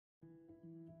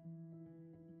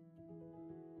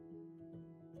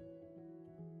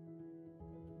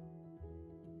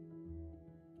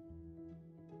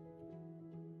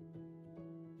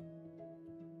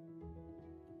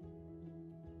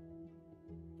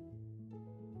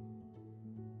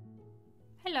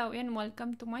Hello and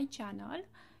welcome to my channel,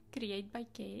 Create by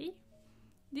Kay.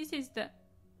 This is the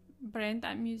brand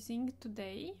I'm using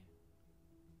today.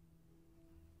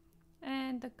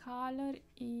 And the color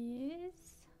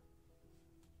is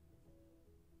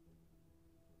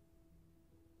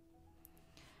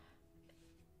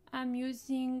I'm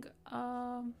using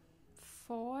a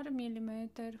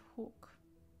 4mm hook.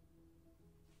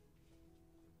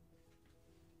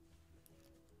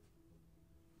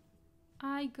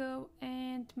 I go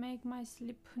and make my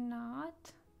slip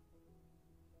knot,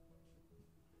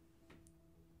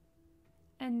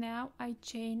 and now I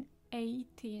chain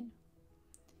 18.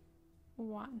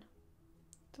 1,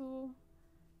 2,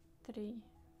 3,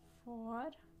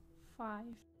 4, 5,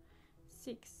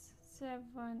 6,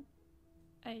 7,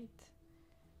 8,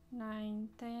 9,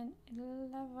 10,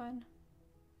 11,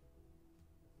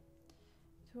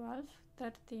 12,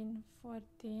 13,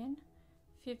 14,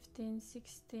 15,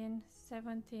 16,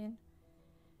 17,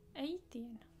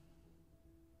 18.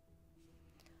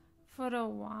 For a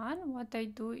 1, what I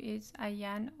do is I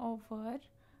yarn over,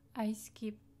 I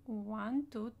skip 1,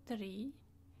 2, 3,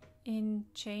 in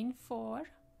chain 4,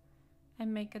 I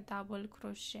make a double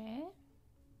crochet,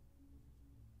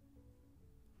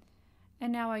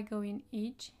 and now I go in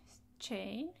each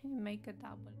chain and make a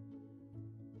double.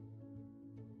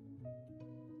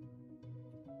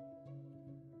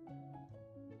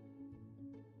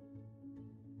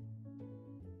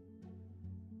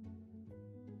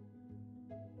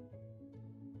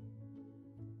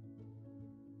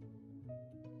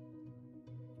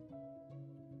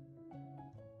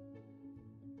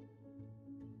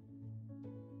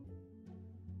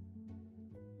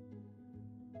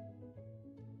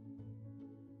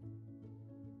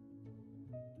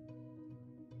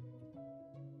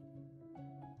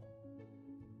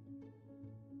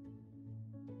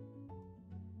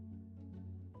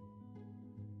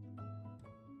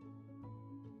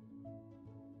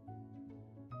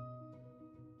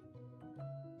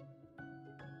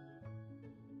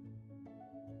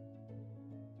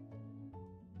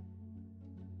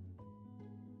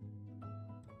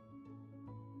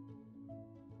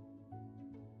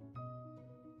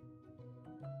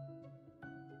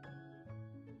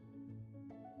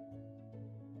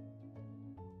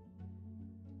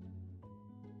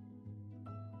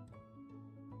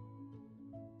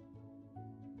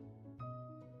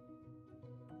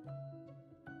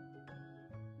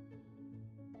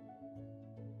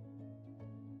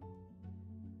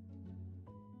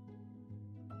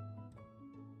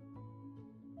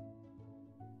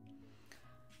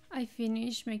 I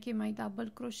finish making my double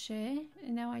crochet,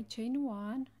 and now I chain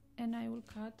 1 and I will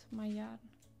cut my yarn.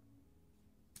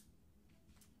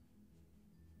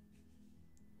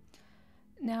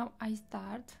 Now I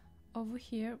start over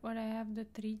here where I have the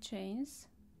 3 chains,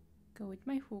 go with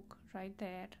my hook right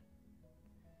there.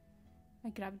 I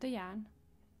grab the yarn.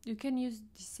 You can use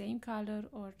the same color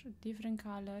or a different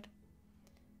color.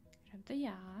 Grab the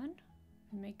yarn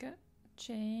and make a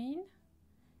chain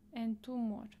and 2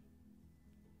 more.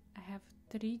 I have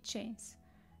 3 chains.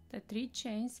 The 3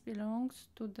 chains belongs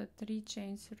to the 3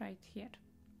 chains right here.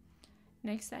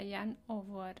 Next I yarn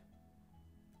over.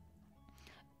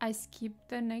 I skip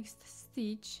the next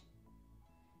stitch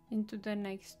into the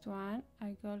next one.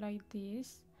 I go like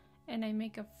this and I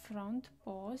make a front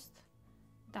post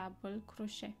double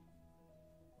crochet.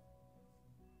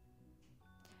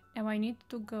 Now I need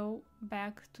to go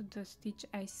back to the stitch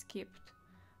I skipped.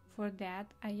 For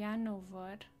that I yarn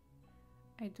over.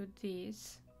 I do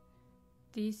this.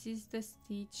 This is the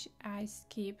stitch I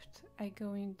skipped. I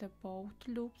go in the both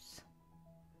loops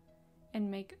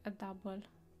and make a double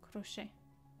crochet.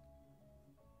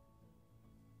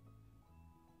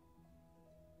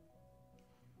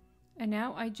 And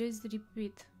now I just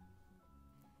repeat.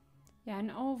 Yarn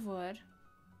over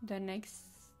the next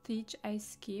stitch I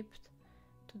skipped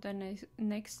to the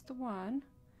next one,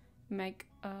 make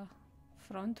a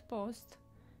front post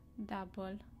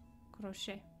double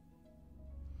crochet.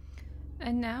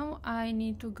 And now I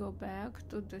need to go back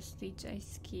to the stitch I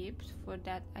skipped. For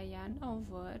that I yarn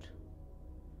over.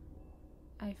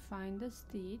 I find the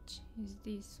stitch is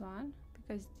this one,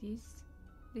 because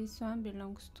this one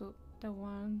belongs to the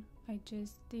one I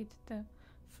just did the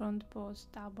front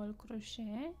post double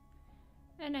crochet,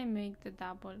 and I make the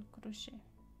double crochet.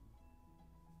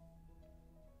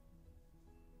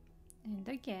 And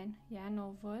again yarn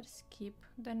over, skip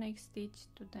the next stitch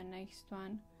to the next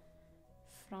one,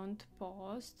 front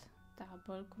post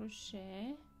double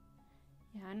crochet,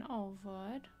 yarn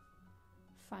over,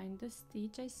 find the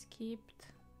stitch I skipped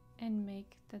and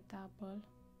make the double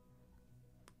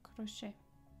crochet.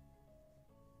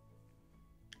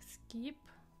 Skip,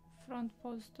 front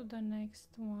post to the next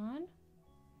one,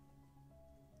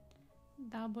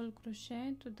 double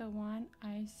crochet to the one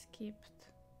I skipped.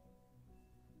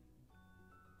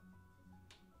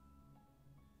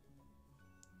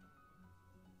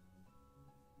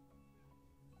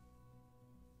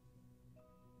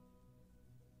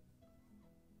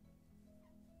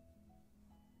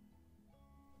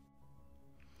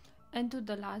 And to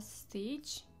the last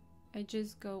stitch I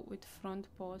just go with front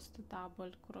post,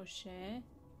 double crochet,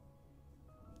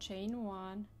 chain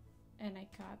 1, and I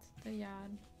cut the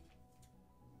yarn.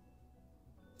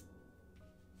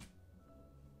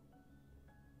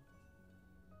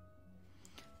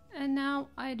 And now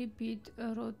I repeat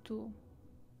row 2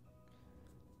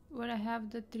 where I have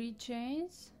the 3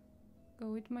 chains. Go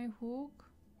with my hook,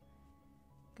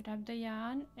 grab the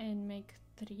yarn and make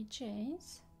 3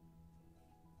 chains,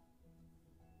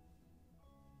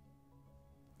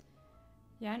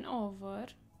 yarn over,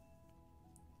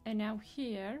 and now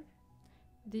here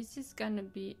this is gonna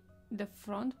be the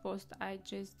front post I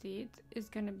just did, is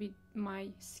gonna be my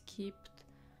skipped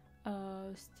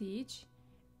stitch,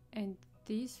 and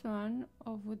this one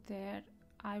over there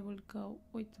I will go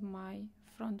with my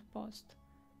front post,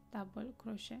 double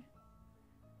crochet.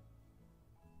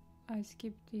 I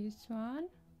skip this one,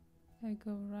 I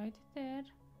go right there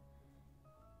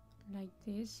like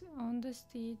this on the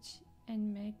stitch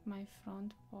and make my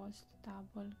front post,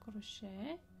 double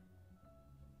crochet,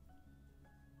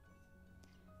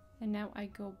 and now I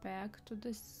go back to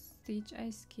the stitch I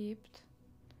skipped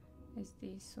as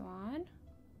this one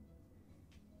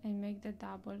and make the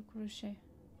double crochet,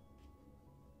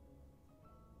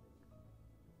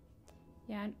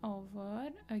 yarn over,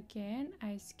 again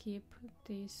I skip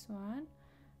this one,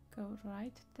 go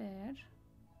right there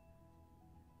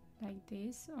like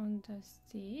this on the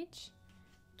stitch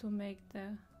to make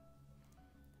the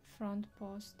front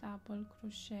post, double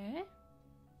crochet,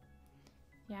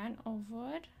 yarn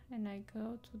over, and I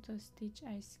go to the stitch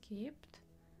I skipped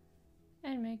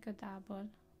and make a double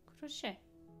crochet.